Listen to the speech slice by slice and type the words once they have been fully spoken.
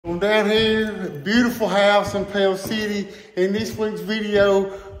I'm down here, beautiful house in Pell City. In this week's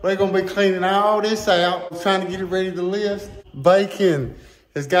video, we're gonna be cleaning all this out. I'm trying to get it ready to list. Bacon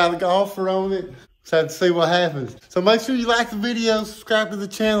has got an offer on it. So I have to see what happens. So make sure you like the video, subscribe to the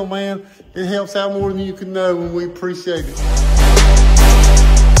channel, man. It helps out more than you can know, and we appreciate it.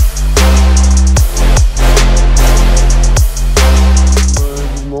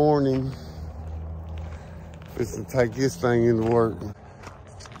 Good morning. Just to take this thing into work.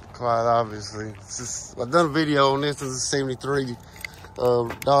 Quite obviously. It's just, I've done a video on this. This is a 73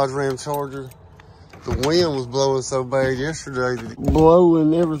 Dodge Ram Charger. The wind was blowing so bad yesterday that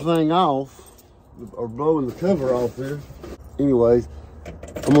blowing everything off. Or blowing the cover off there. Anyways,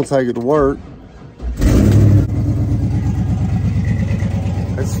 I'm gonna take it to work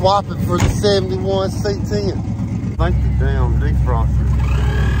and swap it for the 71 C10. Thank you, damn defroster.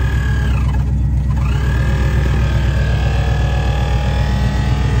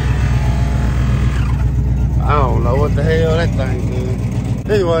 I don't know what the hell that thing's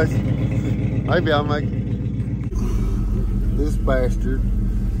doing. Anyways, maybe I'll make this bastard.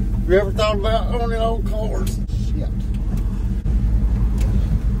 You ever thought about owning old cars? Shit.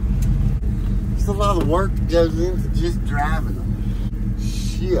 There's a lot of work that goes into just driving them.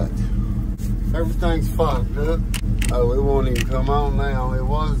 Shit. Everything's fucked up. Oh, it won't even come on now. It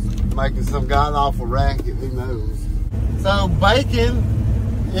was making some god awful racket, who knows. So bacon,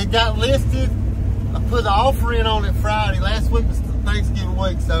 it got listed. I put the offer in on it Friday. Last week was Thanksgiving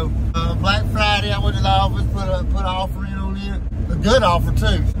week, so Black Friday I went to the office, put an offer in on it. A good offer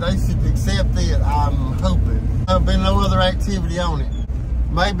too. They should accept it, I'm hoping. There'll be no other activity on it.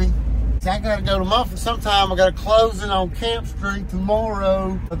 Maybe. I gotta go to Muffin sometime. I got a closing on Camp Street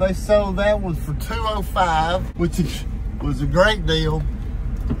tomorrow. But they sold that one for $205, which was a great deal,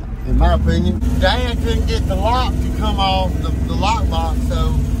 in my opinion. Dad couldn't get the lock to come off, the lock box,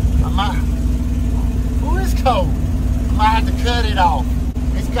 so I might, oh, it's cold. I might have to cut it off.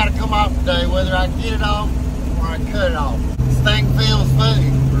 It's gotta come off today, whether I get it off or I cut it off. This thing feels funny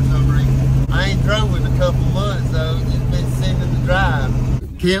for some reason. I ain't drove in a couple months though. It's been sitting in the drive.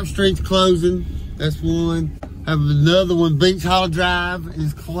 Camp Street's closing. That's one. Have another one. Beach Hollow Drive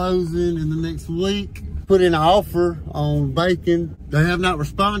is closing in the next week. Put in an offer on bacon. They have not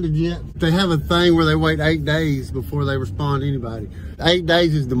responded yet. They have a thing where they wait 8 days before they respond to anybody. 8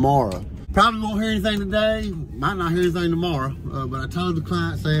 days is tomorrow. Probably won't hear anything today. Might not hear anything tomorrow. But I told the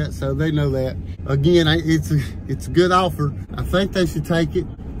clients that, so they know that. Again, it's a good offer. I think they should take it,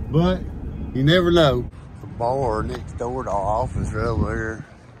 but you never know. The bar next door to our office right over here.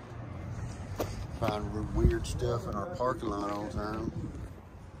 Find weird stuff in our parking lot all the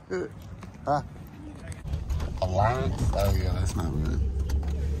time. Huh? Alliance? Oh yeah, that's not good.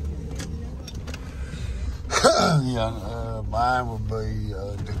 Yeah, mine would be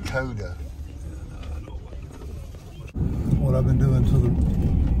Dakota. What I've been doing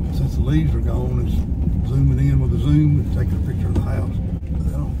since the leaves are gone is zooming in with a zoom and taking a picture of the house.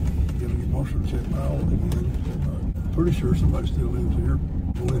 I don't get Marshall to check my own again. I'm pretty sure somebody still lives here.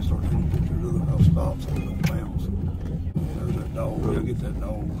 We'll then start taking pictures of the house stops and the mounds. There's that dog. We'll get that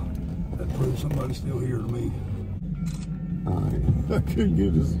dog. That proves somebody's still here to me. Alright, I couldn't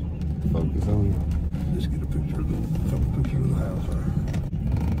get this focus on you. Just get a couple pictures of the house there.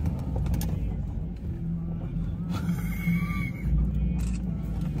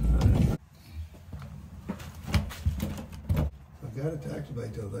 I got it to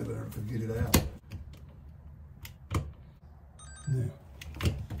activate the other day, but I could get it out. Yeah.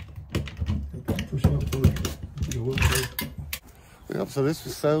 Push up first. Yep, so this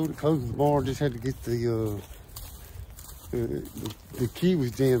was sold. It closed the bar. Just had to get the key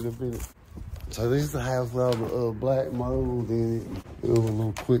was jammed up in it. So this is the house with all the black mold in it. Do a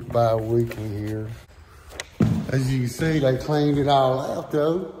little quick bi-weekly here. As you can see, they cleaned it all out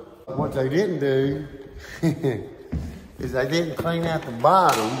though. What they didn't do is they didn't clean out the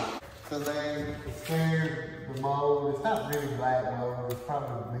bottom. So they scared the mold. It's not really black mold, it's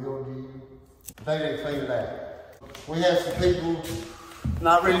probably mildew. They didn't clean it out. We have some people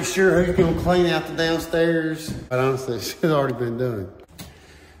not really sure who's gonna clean out the downstairs. But honestly, it's already been done.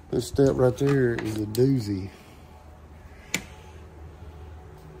 This step right there is a doozy.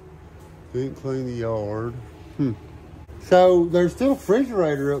 Didn't clean the yard. So there's still a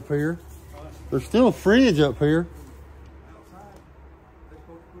refrigerator up here. There's still a fridge up here.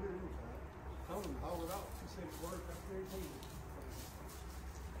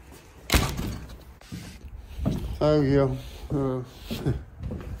 Oh yeah,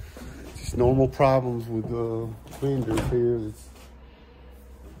 just normal problems with vendors here.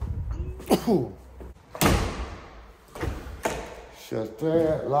 Shut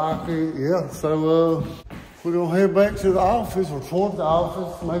that, lock it. Yeah, so we're gonna head back to the office, report the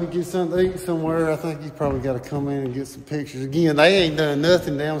office, maybe get something to eat somewhere. I think he's probably got to come in and get some pictures. Again, they ain't done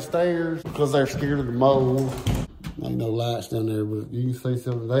nothing downstairs because they're scared of the mold. Ain't no lights down there, but you can see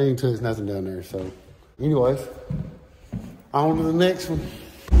something. They ain't touched nothing down there. So, anyways, on to the next one.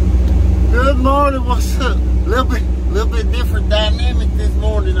 Good morning. What's up? Little bit different dynamic this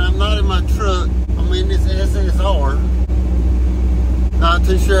morning. I'm not in my truck. I'm in this SSR. Not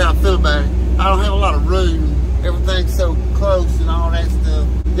too sure how I feel about it. I don't have a lot of room. Everything's so close and all that stuff.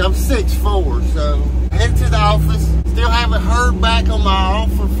 I'm 6'4", so headed to the office. Still haven't heard back on my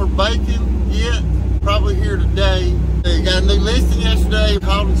offer for bacon yet. Probably here today. They got a new listing yesterday.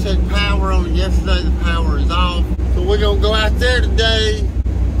 Called and checked power on it yesterday. The power is off. So we're gonna go out there today,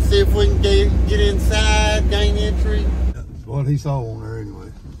 see if we can get inside, gain entry. That's what he saw on there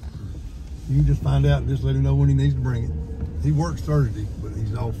anyway. You can just find out and just let him know when he needs to bring it. He works Thursday, but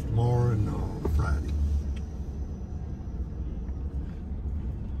he's off tomorrow and Friday.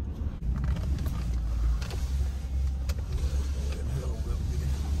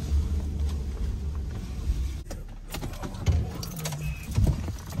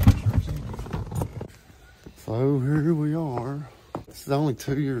 So here we are. This is only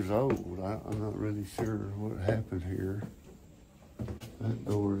 2 years old. I'm not really sure what happened here. That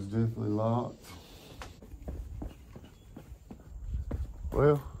door is definitely locked.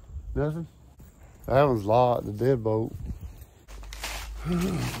 Well, nothing. That one's locked, the deadbolt.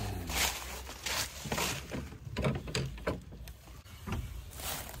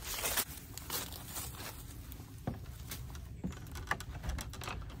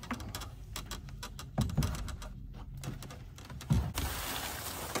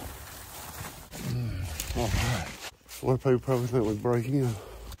 All right. A lot of people probably think we break in.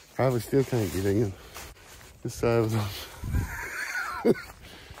 Probably still can't get in. This side was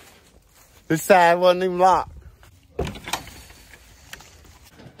this side wasn't even locked. So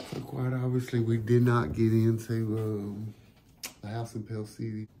quite obviously we did not get into the house in Pell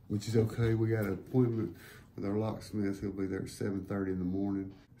City, which is okay. We got an appointment with our locksmith. He'll be there at 7:30 in the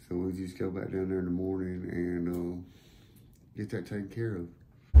morning. So we'll just go back down there in the morning and get that taken care of.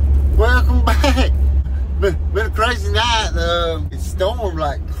 Welcome back. Been a crazy night. It stormed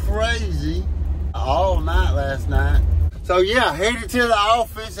like crazy all night last night. So yeah, headed to the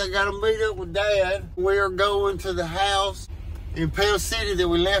office. I got to meet up with Dad. We are going to the house in Pell City that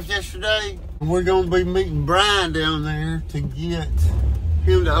we left yesterday. We're going to be meeting Brian down there to get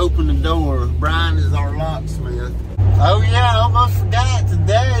him to open the door. Brian is our locksmith. Oh yeah, I almost forgot.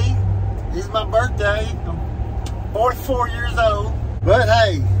 Today is my birthday. I'm 44 years old. But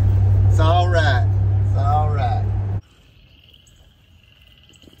hey, it's all right. It's all right.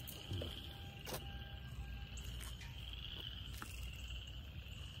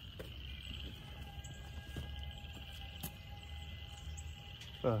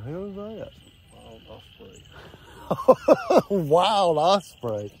 The hell is that? Wild osprey. Wild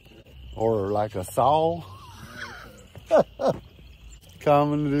osprey. Or like a saw.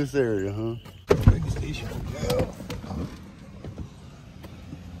 Common to this area, huh? Biggest issue.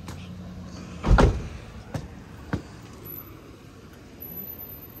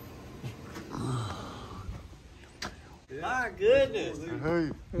 My goodness. Hey,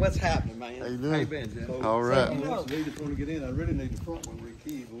 What's happening, man? how you doing? How you been, Jim? All right. I need this one to get in. I really need the front one with the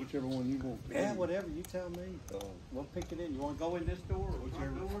key, but whichever one you want. Yeah, whatever. You tell me. We'll pick it in. You want to go in this door or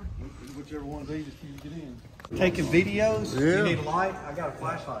Whichever one's easiest for you to get in. Taking videos? Yeah. You need a light? I got a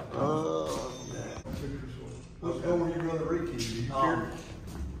flashlight. Let's go when you run the rekey. You care?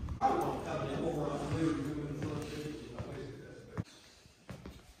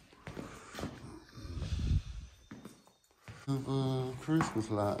 Christmas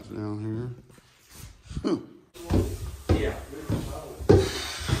lights down here. Yeah.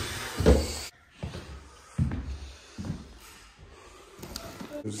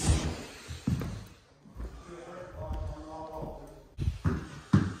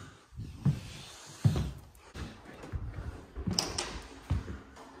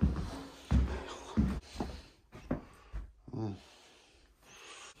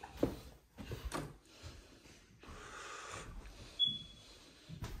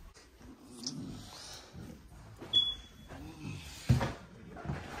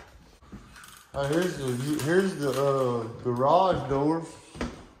 Here's the garage door.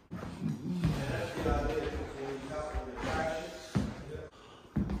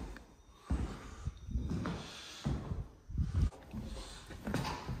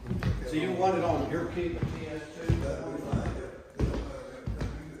 So you want it on your key?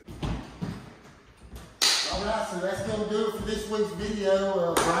 All right. so that's going to do it for this week's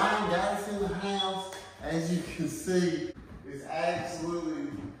video. Brian got us in the house. As you can see, it's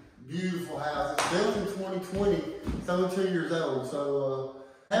absolutely beautiful house. It's built in 2020. It's only 2 years old. So,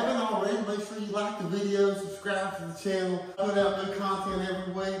 haven't already, make sure you like the video, subscribe to the channel. I put out new content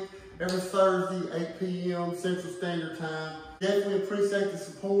every week, every Thursday, 8 p.m. Central Standard Time. Definitely appreciate the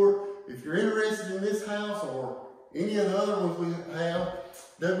support. If you're interested in this house or any of the other ones we have,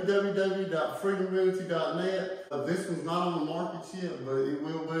 www.freedomrealty.net. This one's not on the market yet, but it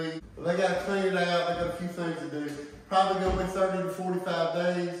will be. But they got to clean it out. They got a few things to do. Probably going to be 30 to 45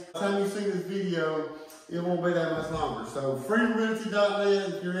 days. By the time you see this video, it won't be that much longer. So freedomrealty.net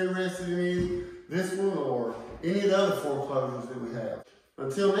if you're interested in this one or any of the other foreclosures that we have.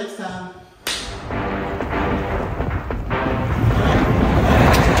 Until next time.